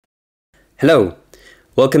Hello,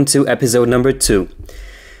 welcome to episode number 2.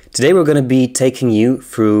 Today we're going to be taking you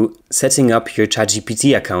through setting up your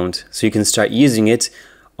ChatGPT account so you can start using it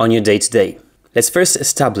on your day-to-day. Let's first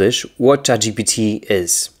establish what ChatGPT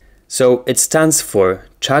is. So it stands for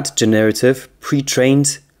Chat Generative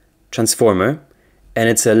Pre-trained Transformer, and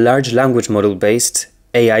it's a large language model based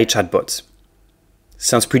AI chatbot.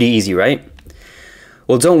 Sounds pretty easy, right?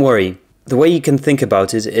 Well, don't worry. The way you can think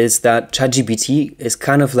about it is that ChatGPT is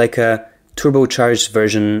kind of like a turbocharged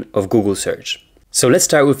version of Google search. So let's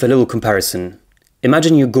start with a little comparison.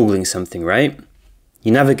 Imagine you're Googling something, right?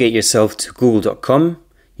 You navigate yourself to google.com,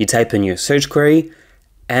 you type in your search query,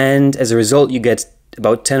 and as a result you get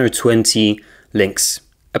about 10 or 20 links.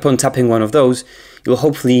 Upon tapping one of those, you'll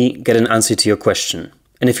hopefully get an answer to your question.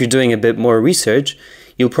 And if you're doing a bit more research,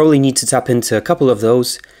 you'll probably need to tap into a couple of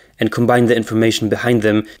those and combine the information behind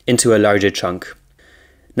them into a larger chunk.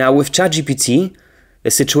 Now with ChatGPT, the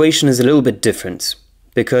situation is a little bit different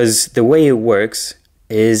because the way it works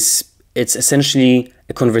is it's essentially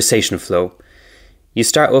a conversation flow. You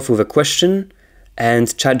start off with a question and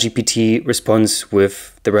ChatGPT responds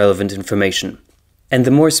with the relevant information. And the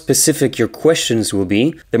more specific your questions will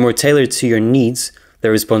be, the more tailored to your needs the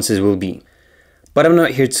responses will be. But I'm not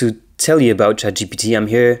here to tell you about ChatGPT, I'm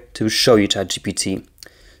here to show you ChatGPT.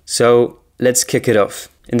 So let's kick it off.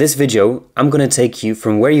 In this video, I'm going to take you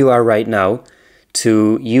from where you are right now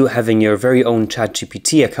to you having your very own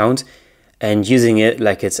ChatGPT account and using it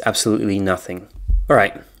like it's absolutely nothing.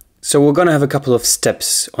 Alright, so we're going to have a couple of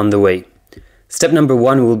steps on the way. Step number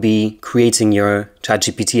 1 will be creating your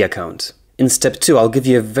ChatGPT account. In step 2, I'll give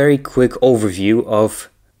you a very quick overview of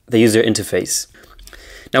the user interface.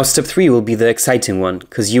 Now step 3 will be the exciting one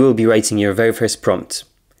because you will be writing your very first prompt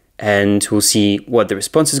and we'll see what the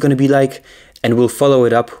response is going to be like and we'll follow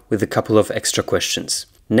it up with a couple of extra questions.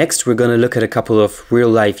 Next, we're going to look at a couple of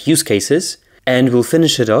real-life use cases, and we'll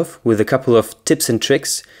finish it off with a couple of tips and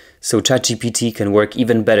tricks so ChatGPT can work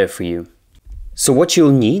even better for you. So what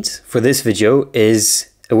you'll need for this video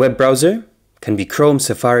is a web browser, can be Chrome,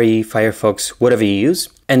 Safari, Firefox, whatever you use,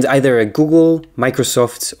 and either a Google,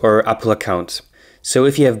 Microsoft, or Apple account. So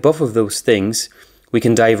if you have both of those things, we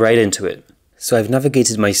can dive right into it. So I've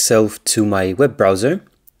navigated myself to my web browser.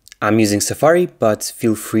 I'm using Safari, but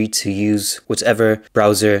feel free to use whatever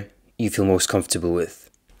browser you feel most comfortable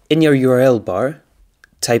with. In your URL bar,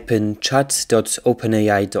 type in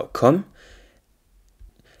chat.openai.com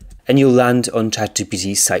and you'll land on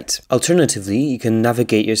ChatGPT's site. Alternatively, you can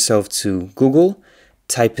navigate yourself to Google,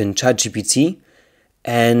 type in ChatGPT,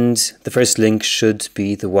 and the first link should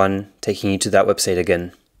be the one taking you to that website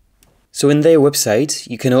again. So in their website,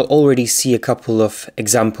 you can already see a couple of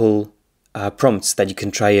example prompts that you can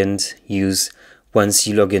try and use once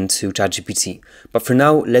you log into ChatGPT. But for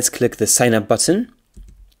now, let's click the sign up button.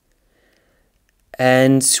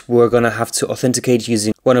 And we're going to have to authenticate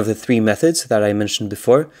using one of the 3 methods that I mentioned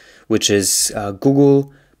before, which is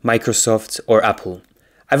Google, Microsoft, or Apple.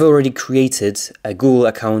 I've already created a Google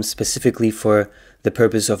account specifically for the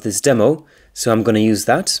purpose of this demo, so I'm going to use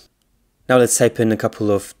that. Now let's type in a couple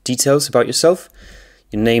of details about yourself,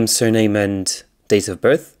 your name, surname, and date of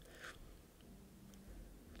birth.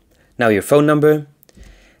 Now your phone number,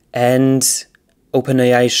 and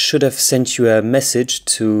OpenAI should have sent you a message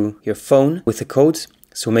to your phone with a code,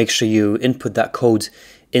 so make sure you input that code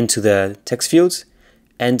into the text fields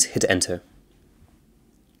and hit enter.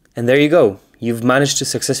 And there you go, you've managed to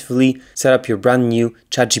successfully set up your brand new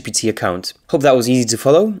ChatGPT account. Hope that was easy to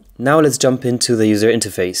follow. Now let's jump into the user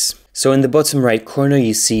interface. So in the bottom right corner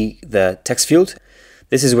you see the text field.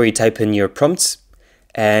 This is where you type in your prompts.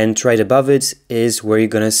 And right above it is where you're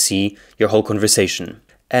going to see your whole conversation.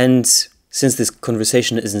 And since this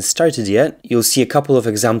conversation isn't started yet, you'll see a couple of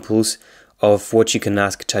examples of what you can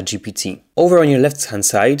ask ChatGPT. Over on your left-hand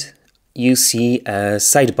side, you see a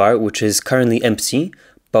sidebar which is currently empty,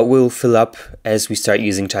 but will fill up as we start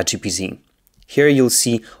using ChatGPT. Here you'll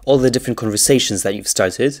see all the different conversations that you've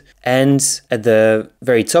started, and at the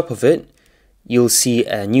very top of it, you'll see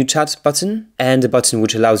a new chat button and a button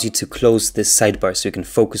which allows you to close this sidebar so you can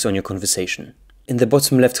focus on your conversation. In the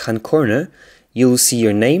bottom left-hand corner, you'll see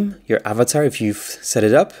your name, your avatar if you've set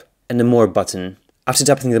it up, and the More button. After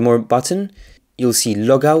tapping the More button, you'll see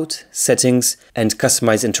Logout, Settings, and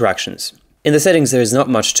Customize Interactions. In the settings, there is not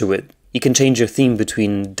much to it. You can change your theme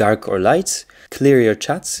between dark or light, clear your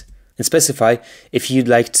chats, and specify if you'd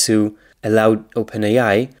like to allow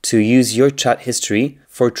OpenAI to use your chat history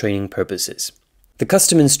for training purposes. The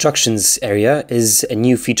custom instructions area is a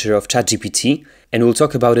new feature of ChatGPT, and we'll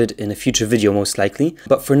talk about it in a future video most likely.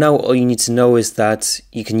 But for now, all you need to know is that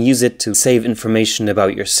you can use it to save information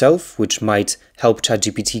about yourself, which might help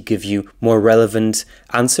ChatGPT give you more relevant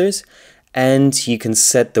answers, and you can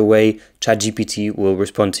set the way ChatGPT will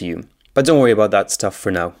respond to you. But don't worry about that stuff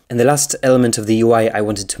for now. And the last element of the UI I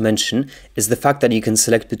wanted to mention is the fact that you can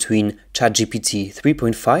select between ChatGPT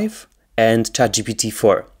 3.5 and ChatGPT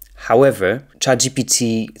 4. However,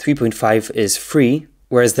 ChatGPT 3.5 is free,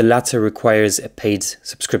 whereas the latter requires a paid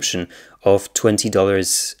subscription of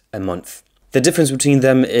 $20 a month. The difference between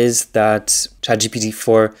them is that ChatGPT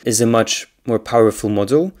 4 is a much more powerful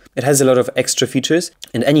model. It has a lot of extra features,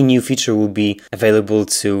 and any new feature will be available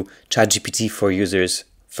to ChatGPT 4 users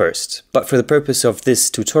first. But for the purpose of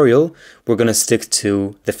this tutorial, we're going to stick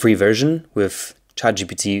to the free version with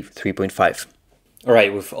ChatGPT 3.5. All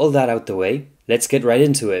right, with all that out the way, let's get right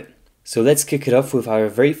into it. So let's kick it off with our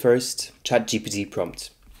very first ChatGPT prompt.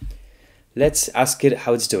 Let's ask it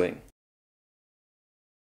how it's doing.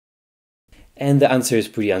 And the answer is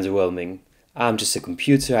pretty underwhelming. I'm just a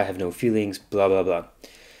computer, I have no feelings, blah, blah, blah.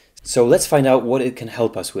 So let's find out what it can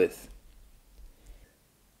help us with.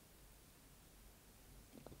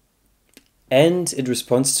 And it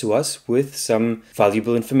responds to us with some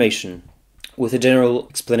valuable information, with a general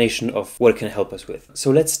explanation of what it can help us with. So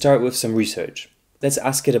let's start with some research. Let's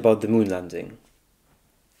ask it about the moon landing.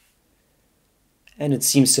 And it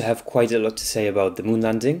seems to have quite a lot to say about the moon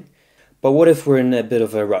landing. But what if we're in a bit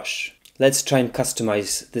of a rush? Let's try and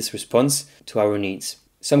customize this response to our needs.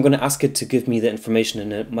 So I'm going to ask it to give me the information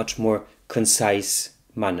in a much more concise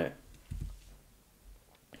manner.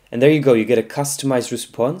 And there you go, you get a customized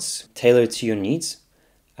response tailored to your needs.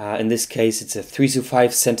 In this case, it's a 3 to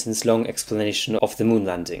 5 sentence long explanation of the moon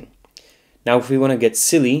landing. Now, if we want to get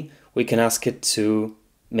silly, we can ask it to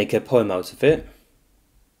make a poem out of it.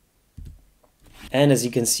 And as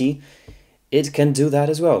you can see, it can do that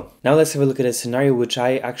as well. Now let's have a look at a scenario which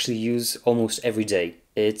I actually use almost every day.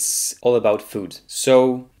 It's all about food.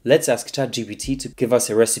 So let's ask ChatGPT to give us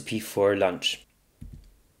a recipe for lunch.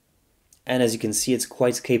 And as you can see, it's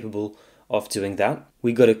quite capable of doing that.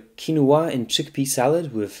 We got a quinoa and chickpea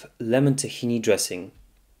salad with lemon tahini dressing.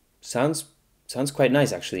 Sounds quite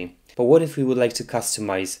nice actually. But what if we would like to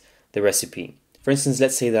customize the recipe? For instance,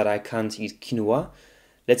 let's say that I can't eat quinoa.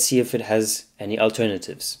 Let's see if it has any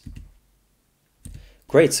alternatives.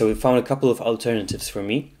 Great, so we found a couple of alternatives for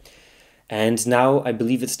me. And now I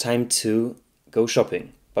believe it's time to go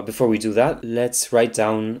shopping. But before we do that, let's write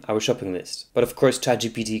down our shopping list. But of course,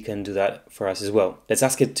 ChatGPT can do that for us as well. Let's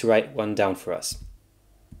ask it to write one down for us.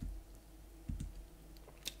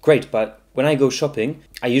 Great, but when I go shopping,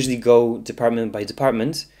 I usually go department by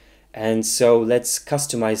department. And so let's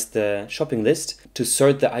customize the shopping list to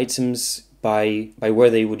sort the items by where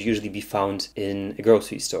they would usually be found in a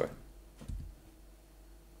grocery store.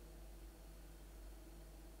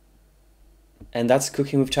 And that's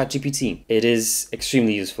cooking with ChatGPT. It is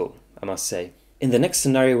extremely useful, I must say. In the next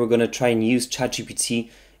scenario, we're going to try and use ChatGPT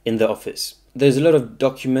in the office. There's a lot of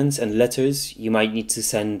documents and letters you might need to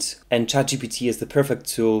send, and ChatGPT is the perfect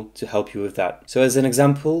tool to help you with that. So as an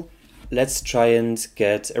example, let's try and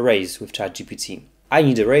get a raise with ChatGPT. I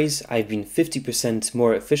need a raise. I've been 50%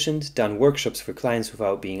 more efficient, done workshops for clients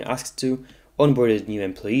without being asked to, onboarded new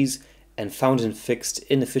employees, and found and fixed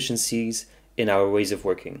inefficiencies in our ways of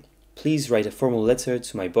working. Please write a formal letter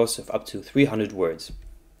to my boss of up to 300 words.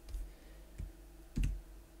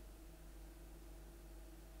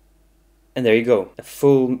 And there you go, a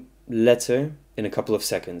full letter in a couple of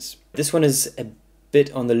seconds. This one is a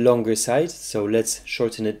bit on the longer side, so let's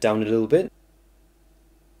shorten it down a little bit.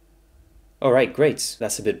 All right, great,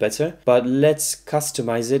 that's a bit better. But let's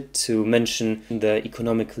customize it to mention the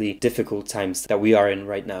economically difficult times that we are in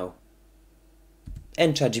right now.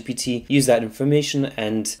 And ChatGPT used that information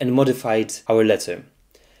and modified our letter.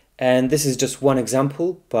 And this is just one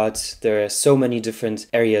example, but there are so many different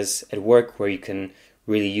areas at work where you can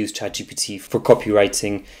really use ChatGPT for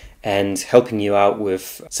copywriting and helping you out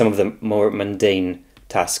with some of the more mundane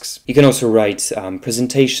tasks. You can also write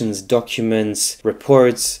presentations, documents,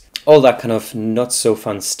 reports, all that kind of not so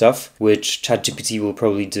fun stuff, which ChatGPT will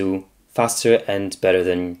probably do faster and better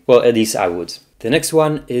than, well, at least I would. The next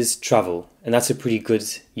one is travel, and that's a pretty good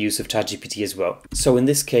use of ChatGPT as well. So in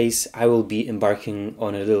this case, I will be embarking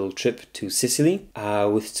on a little trip to Sicily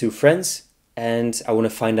with 2 friends, and I want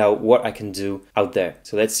to find out what I can do out there.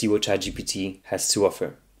 So let's see what ChatGPT has to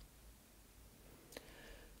offer.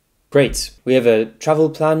 Great. We have a travel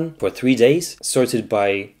plan for 3 days, sorted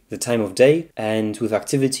by the time of day and with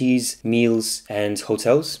activities, meals, and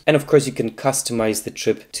hotels. And of course, you can customize the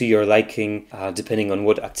trip to your liking, depending on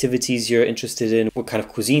what activities you're interested in, what kind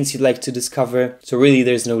of cuisines you'd like to discover. So really,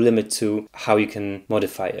 there's no limit to how you can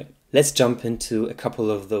modify it. Let's jump into a couple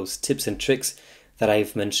of those tips and tricks that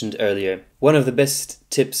I've mentioned earlier. One of the best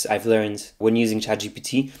tips I've learned when using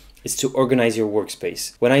ChatGPT is to organize your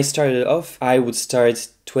workspace. When I started off, I would start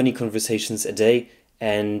 20 conversations a day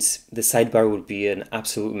and the sidebar would be an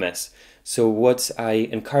absolute mess. So what I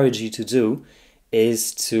encourage you to do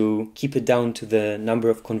is to keep it down to the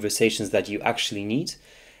number of conversations that you actually need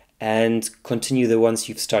and continue the ones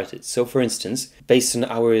you've started. So for instance, based on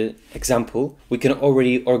our example, we can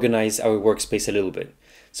already organize our workspace a little bit.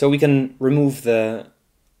 So we can remove the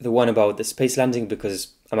one about the space landing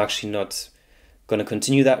because I'm actually not going to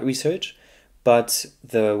continue that research. But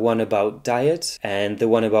the one about diet and the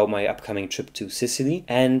one about my upcoming trip to Sicily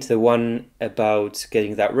and the one about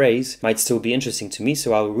getting that raise might still be interesting to me.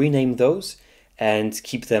 So I'll rename those and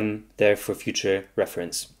keep them there for future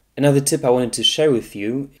reference. Another tip I wanted to share with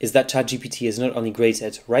you is that ChatGPT is not only great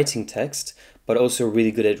at writing text, but also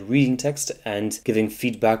really good at reading text and giving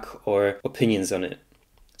feedback or opinions on it.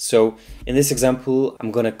 So in this example,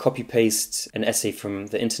 I'm going to copy paste an essay from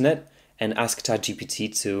the internet and ask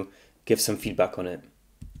ChatGPT to give some feedback on it.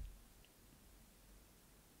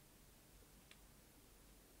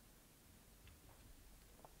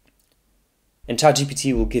 And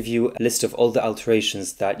ChatGPT will give you a list of all the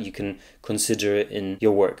alterations that you can consider in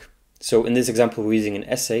your work. So in this example, we're using an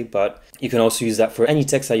essay, but you can also use that for any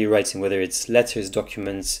text that you're writing, whether it's letters,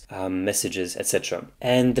 documents, messages, etc.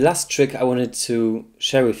 And the last trick I wanted to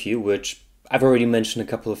share with you, which I've already mentioned a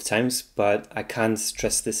couple of times, but I can't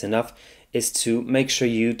stress this enough, is to make sure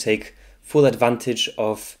you take full advantage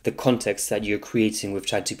of the context that you're creating with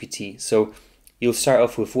ChatGPT. So you'll start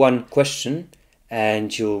off with one question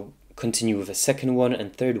and you'll continue with a second one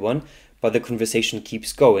and third one, but the conversation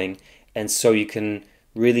keeps going. And so you can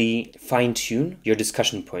really fine-tune your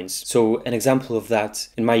discussion points. So an example of that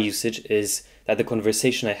in my usage is that the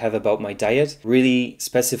conversation I have about my diet really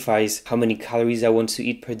specifies how many calories I want to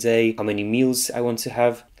eat per day, how many meals I want to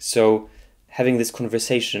have. So having this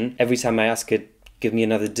conversation, every time I ask it, give me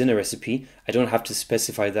another dinner recipe, I don't have to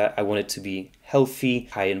specify that I want it to be healthy,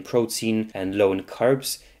 high in protein and low in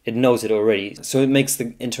carbs. It knows it already. So it makes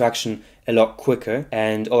the interaction a lot quicker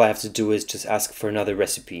and all I have to do is just ask for another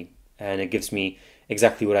recipe and it gives me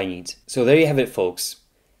exactly what I need. So there you have it, folks.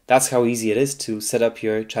 That's how easy it is to set up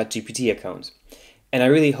your ChatGPT account. And I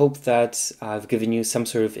really hope that I've given you some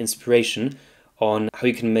sort of inspiration on how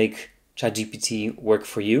you can make ChatGPT work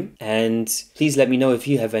for you. And please let me know if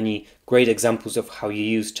you have any great examples of how you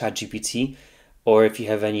use ChatGPT or if you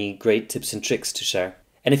have any great tips and tricks to share.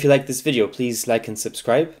 And if you like this video, please like and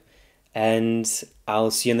subscribe and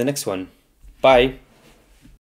I'll see you in the next one. Bye.